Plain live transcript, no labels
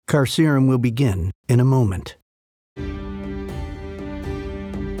Carcerum will begin in a moment.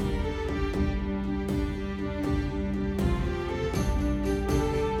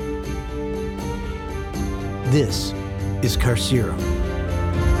 This is Carcerum.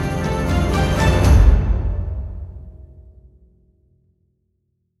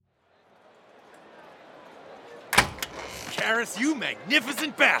 Karis, you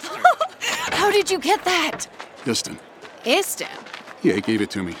magnificent bastard! How did you get that? Iston. Iston? Yeah, he gave it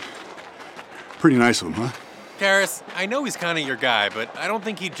to me. Pretty nice of him, huh? Karis, I know he's kind of your guy, but I don't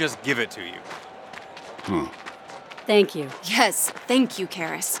think he'd just give it to you. Huh. Thank you. Yes, thank you,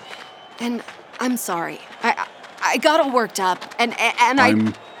 Karis. And I'm sorry. I got all worked up, and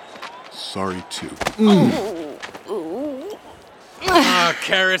I'm sorry, too. Ah,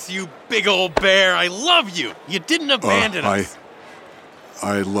 Karis, you big old bear. I love you. You didn't abandon us.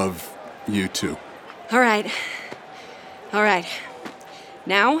 I love you, too. All right.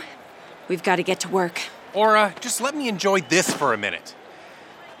 Now, we've got to get to work. Aura, just let me enjoy this for a minute.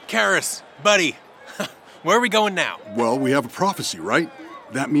 Karis, buddy, where are we going now? Well, we have a prophecy, right?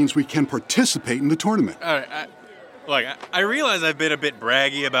 That means we can participate in the tournament. Look, I realize I've been a bit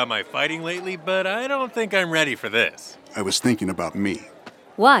braggy about my fighting lately, but I don't think I'm ready for this. I was thinking about me.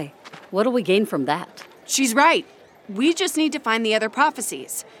 Why? What'll we gain from that? She's right. We just need to find the other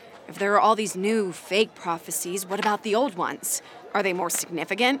prophecies. If there are all these new, fake prophecies, what about the old ones? Are they more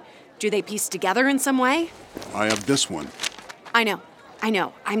significant? Do they piece together in some way? I have this one. I know.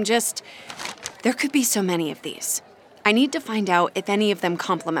 There could be so many of these. I need to find out if any of them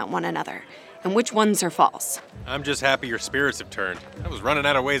complement one another, and which ones are false. I'm just happy your spirits have turned. I was running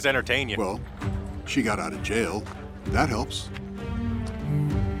out of ways to entertain you. Well, she got out of jail. That helps.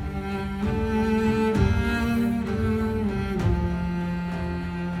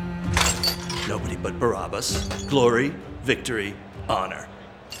 Nobody but Barabbas. Glory, victory, honor.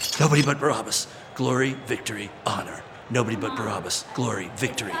 Nobody but Barabbas. Glory, victory, honor. Nobody but Barabbas. Glory,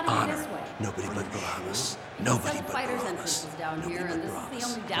 victory, honor. Nobody but Barabbas. Nobody but Barabbas. Nobody but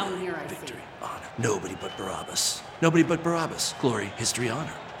Barabbas. Victory, honor. Nobody but Barabbas. Nobody but Barabbas. Glory, history,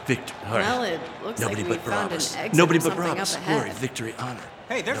 honor. Victory. Well, it looks Nobody like we but found Barabbas. an exit Nobody or but something Barabbas. up Glory, ahead. victory, honor.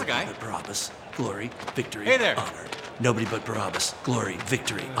 Hey, there's a guy. Nobody but Barabbas. Glory, victory, Hey there. honor. Nobody but Barabbas. Glory,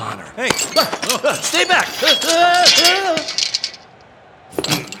 victory, honor. Hey! Stay back!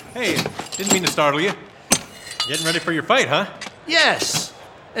 Hey, didn't mean to startle you. Getting ready for your fight, huh? Yes,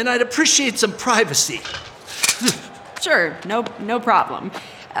 and I'd appreciate some privacy. Sure, no problem.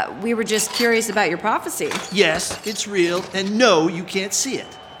 We were just curious about your prophecy. Yes, it's real, and no, you can't see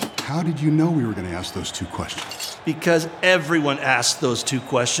it. How did you know we were going to ask those two questions? Because everyone asks those two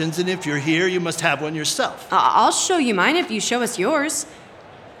questions, and if you're here, you must have one yourself. I'll show you mine if you show us yours.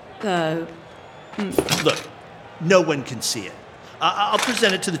 Look, no one can see it. I'll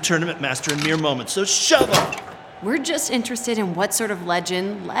present it to the tournament master in mere moments, so shove up! We're just interested in what sort of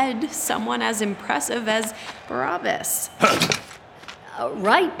legend led someone as impressive as Barabbas.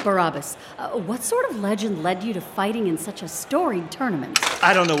 Right, Barabbas. What sort of legend led you to fighting in such a storied tournament?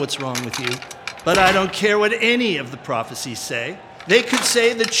 I don't know what's wrong with you, but I don't care what any of the prophecies say. They could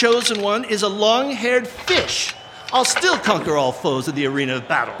say the chosen one is a long-haired fish. I'll still conquer all foes in the arena of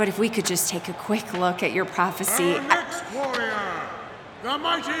battle. But if we could just take a quick look at your prophecy. Our next warrior, the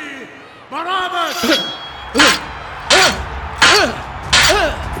mighty Barabbas!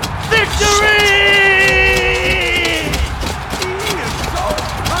 Victory!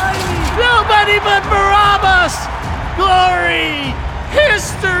 Nobody but Barabbas! Glory!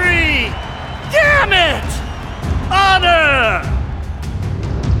 History! Damn it! Honor!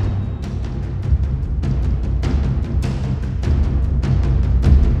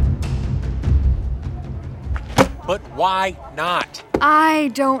 But why not? I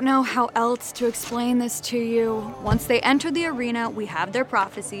don't know how else to explain this to you. Once they enter the arena, we have their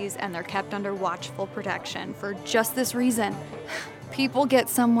prophecies, and they're kept under watchful protection for just this reason. People get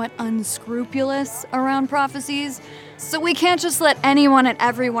somewhat unscrupulous around prophecies, so we can't just let anyone and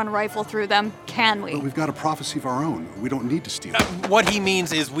everyone rifle through them, can we? But we've got a prophecy of our own. We don't need to steal it. What he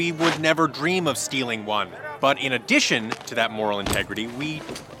means is we would never dream of stealing one. But in addition to that moral integrity, we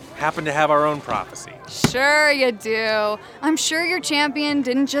happen to have our own prophecy. Sure you do. I'm sure your champion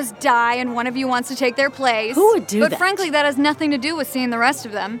didn't just die and one of you wants to take their place. Who would do but that? But frankly, that has nothing to do with seeing the rest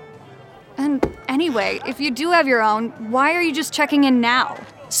of them. And anyway, if you do have your own, why are you just checking in now?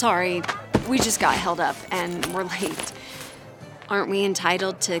 Sorry, we just got held up and we're late. Aren't we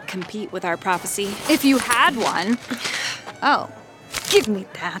entitled to compete with our prophecy? If you had one. Oh, give me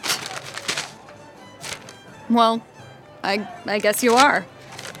that. Well, I guess you are.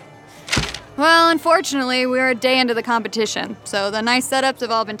 Well, unfortunately, we're a day into the competition, so the nice setups have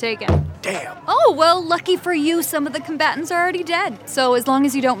all been taken. Damn. Oh, well, lucky for you, some of the combatants are already dead. So as long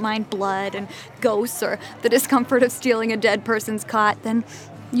as you don't mind blood and ghosts or the discomfort of stealing a dead person's cot, then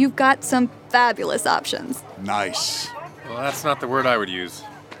you've got some fabulous options. Nice. Well, that's not the word I would use.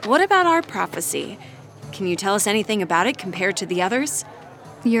 What about our prophecy? Can you tell us anything about it compared to the others?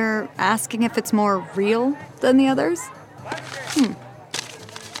 You're asking if it's more real than the others?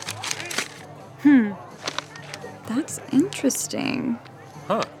 That's interesting.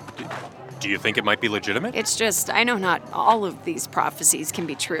 Huh. Do you think it might be legitimate? It's just, I know not all of these prophecies can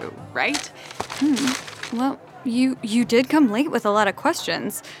be true, right? Well, you did come late with a lot of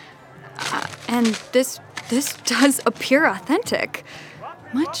questions. And this does appear authentic.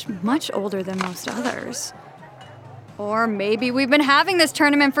 Much older than most others. Or maybe we've been having this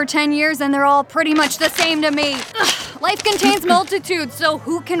tournament for 10 years and they're all pretty much the same to me. Life contains multitudes, so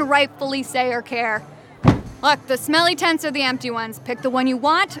who can rightfully say or care? Look, the smelly tents are the empty ones. Pick the one you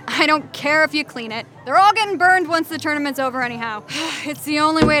want. I don't care if you clean it. They're all getting burned once the tournament's over anyhow. It's the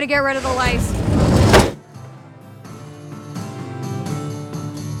only way to get rid of the lice.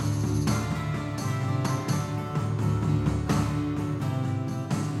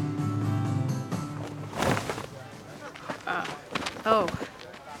 Oh,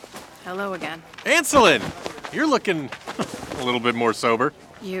 hello again. Anselin! You're looking a little bit more sober.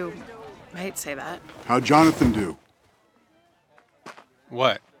 You might say that. How'd Jonathan do?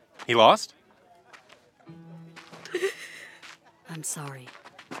 What? He lost? I'm sorry.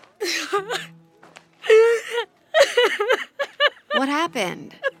 What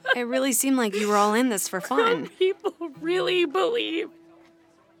happened? It really seemed like you were all in this for fun. People really believe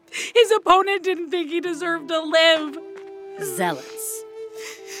his opponent didn't think he deserved to live. Zealots.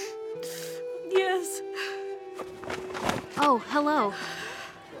 Yes. Oh, hello.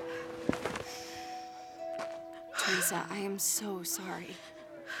 Teresa, I am so sorry.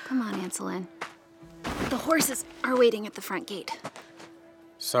 Come on, Anselin. The horses are waiting at the front gate.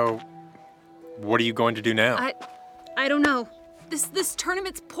 So, what are you going to do now? I don't know. This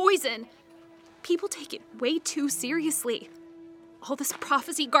tournament's poison. People take it way too seriously. All this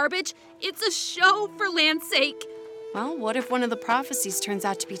prophecy garbage, it's a show for land's sake. Well, what if one of the prophecies turns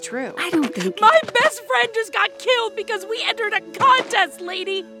out to be true? I don't think... My best friend just got killed because we entered a contest,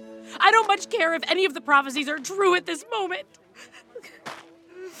 lady. I don't much care if any of the prophecies are true at this moment.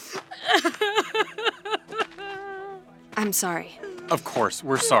 I'm sorry. Of course,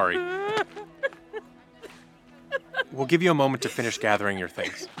 we're sorry. We'll give you a moment to finish gathering your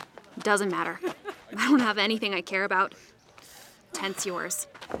things. Doesn't matter. I don't have anything I care about. Tent's yours.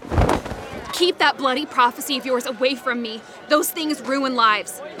 Keep that bloody prophecy of yours away from me. Those things ruin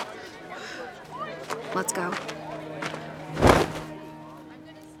lives. Let's go.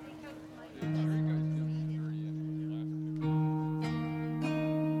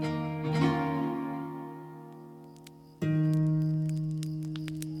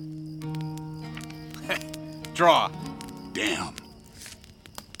 Draw. Damn.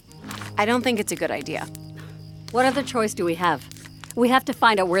 I don't think it's a good idea. What other choice do we have? We have to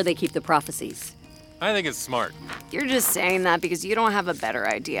find out where they keep the prophecies. I think it's smart. You're just saying that because you don't have a better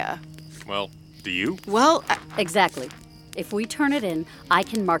idea. Well, do you? Well, Exactly. If we turn it in, I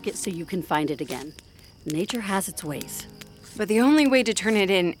can mark it so you can find it again. Nature has its ways. but the only way to turn it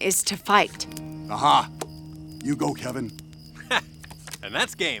in is to fight. Aha. You go, Kevin. And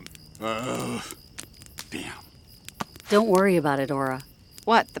that's game. Damn. Don't worry about it, Aura.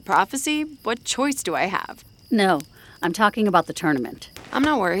 What, the prophecy? What choice do I have? No, I'm talking about the tournament. I'm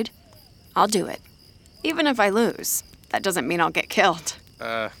not worried. I'll do it. Even if I lose, that doesn't mean I'll get killed.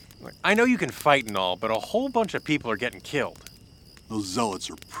 I know you can fight and all, but a whole bunch of people are getting killed. Those zealots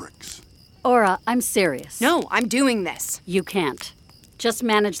are pricks. Aura, I'm serious. No, I'm doing this. You can't. Just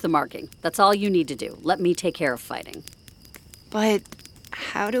manage the marking. That's all you need to do. Let me take care of fighting. But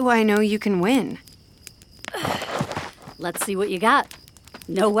how do I know you can win? Let's see what you got.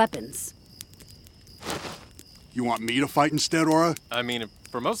 No weapons. You want me to fight instead, Aura? I mean, if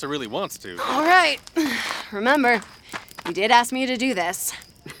Formosa really wants to. All right. Remember, you did ask me to do this.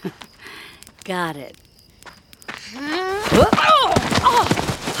 Got it.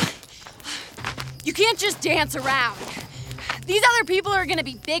 You can't just dance around. These other people are gonna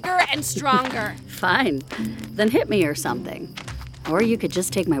be bigger and stronger. Fine. Then hit me or something. Or you could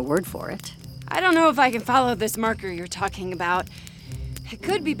just take my word for it. I don't know if I can follow this marker you're talking about. It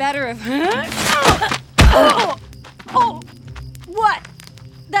could be better if... Oh! What?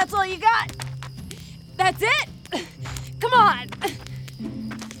 That's all you got? That's it? Come on!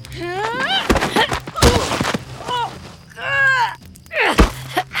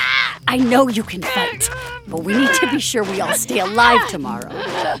 I know you can fight, but we need to be sure we all stay alive tomorrow.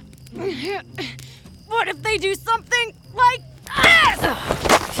 What if they do something like this?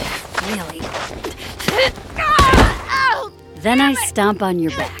 Really? Then I stomp on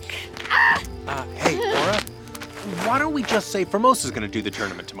your back. Hey, Aura, why don't we just say Formosa's gonna do the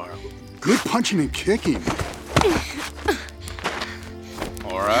tournament tomorrow? Good punching and kicking.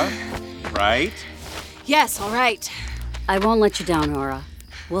 Aura, right? Yes, all right. I won't let you down, Aura.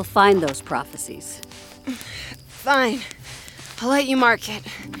 We'll find those prophecies. Fine. I'll let you mark it.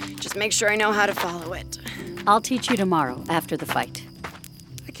 Just make sure I know how to follow it. I'll teach you tomorrow after the fight.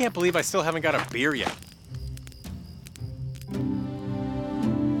 I can't believe I still haven't got a beer yet.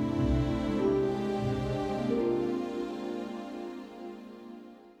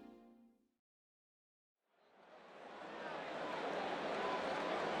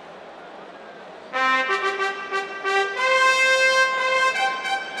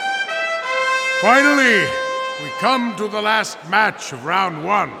 Finally, we come to the last match of round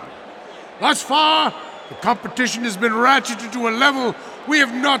one. Thus far, the competition has been ratcheted to a level we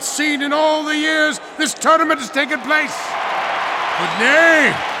have not seen in all the years this tournament has taken place. But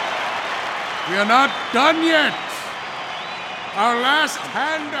nay, we are not done yet. Our last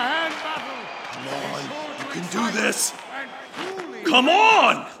hand-to-hand battle. Come on, you can do this. Come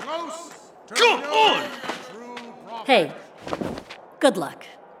on! Come on! Hey, good luck.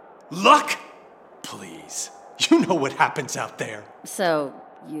 Luck? Please. You know what happens out there. So,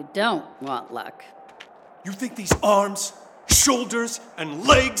 you don't want luck? You think these arms, shoulders, and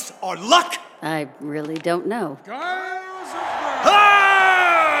legs are luck? I really don't know. Ah!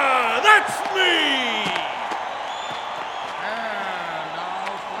 That's me! And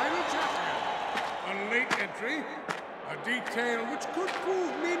our final champion. A late entry, a detail which could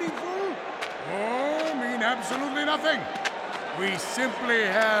prove meaningful or mean absolutely nothing. We simply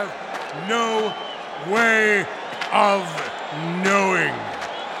have no way of knowing.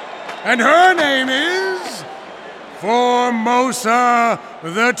 And her name is Formosa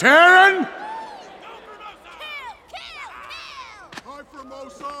the Terran. Hi,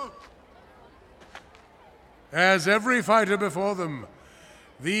 Formosa. As every fighter before them,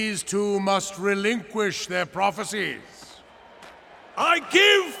 these two must relinquish their prophecies. I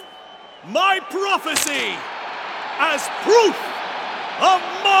give my prophecy as proof of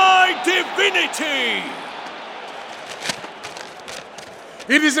my divinity!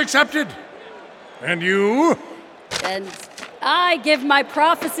 It is accepted. And you? And I give my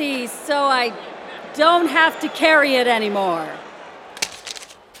prophecy so I don't have to carry it anymore.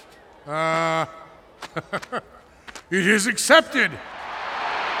 It is accepted.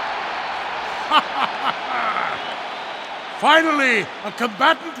 Finally, a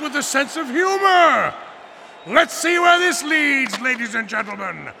combatant with a sense of humor. Let's see where this leads, ladies and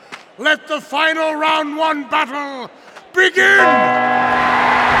gentlemen. Let the final round one battle begin!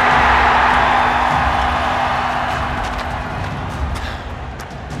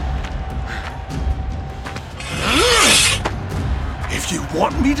 If you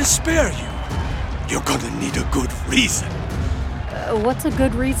want me to spare you, you're gonna need a good reason. What's a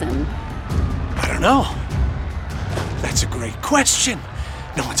good reason? I don't know. That's a great question.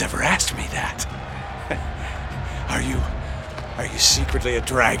 No one's ever asked me that. Are you secretly a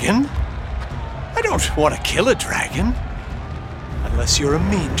dragon? I don't want to kill a dragon. Unless you're a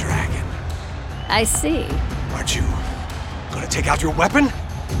mean dragon. I see. Aren't you gonna take out your weapon?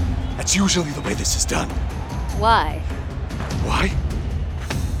 That's usually the way this is done. Why? Why?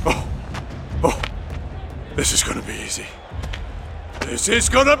 Oh. This is gonna be easy. This is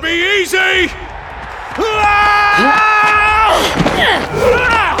gonna be easy!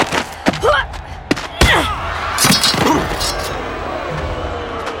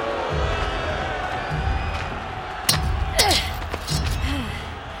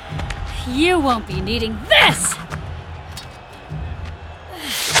 You won't be needing this!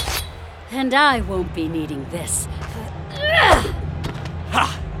 And I won't be needing this.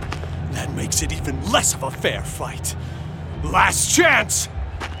 Ha! That makes it even less of a fair fight. Last chance!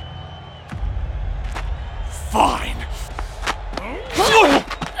 Fine.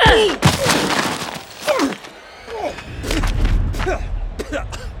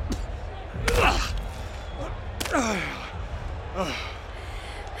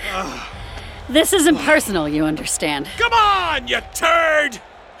 This isn't personal, you understand. Come on, you turd!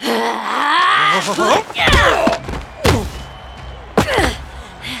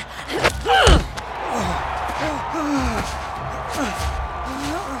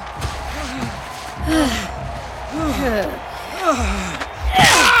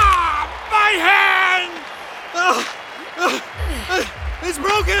 My hand! It's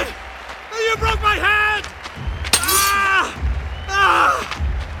broken!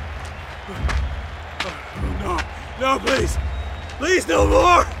 No, please. Please, no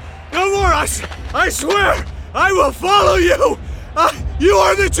more. No more. I swear, I will follow you. You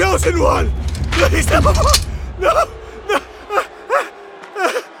are the chosen one. Please, no more. No.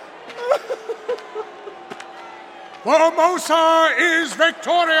 Formosa is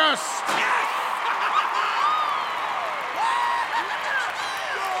victorious!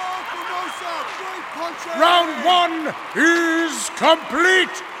 Round 1 is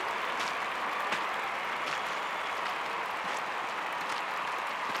complete!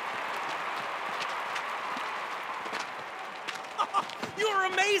 You were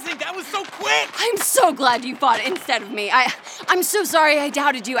amazing! That was so quick! I'm so glad you fought instead of me. I'm so sorry I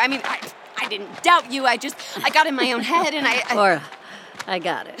doubted you. I mean, I didn't doubt you. I got in my own head and I... Laura, I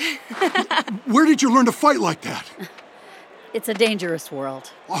got it. Where did you learn to fight like that? It's a dangerous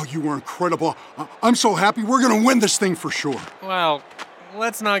world. Oh, you were incredible. I'm so happy. We're going to win this thing for sure. Well,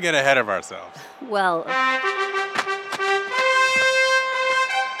 let's not get ahead of ourselves. Well...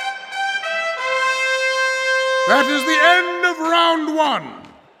 That is the end of round 1.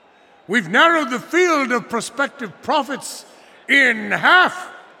 We've narrowed the field of prospective prophets in half.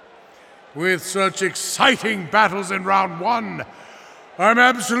 With such exciting battles in round 1, I'm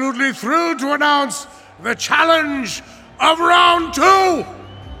absolutely thrilled to announce the challenge of round 2!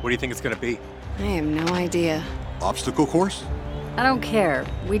 What do you think it's gonna be? I have no idea. Obstacle course? I don't care.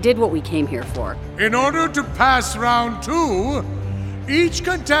 We did what we came here for. In order to pass round 2, each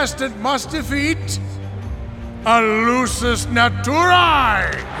contestant must defeat a Lusus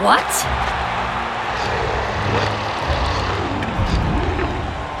Naturae! What?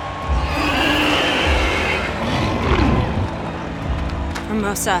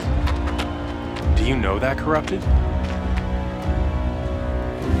 Formosa. Do you know that, Corrupted?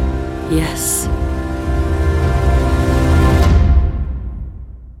 Yes.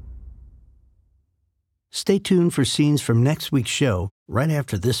 Stay tuned for scenes from next week's show right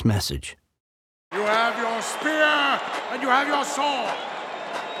after this message. You have your spear and you have your sword.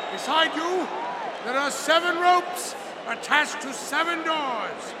 Beside you, there are 7 ropes attached to 7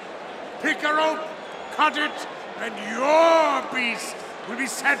 doors. Pick a rope, cut it, and your beast will be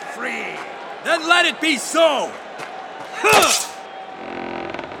set free. Then let it be so!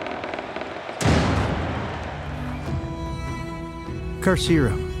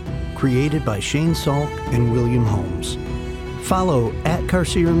 Carcerum, created by Shane Salk and William Holmes. Follow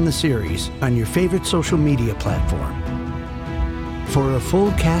 @Carcerum the series on your favorite social media platform. For a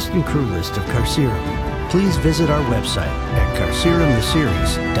full cast and crew list of Carcerum, please visit our website at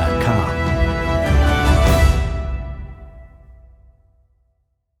carcerumtheseries.com.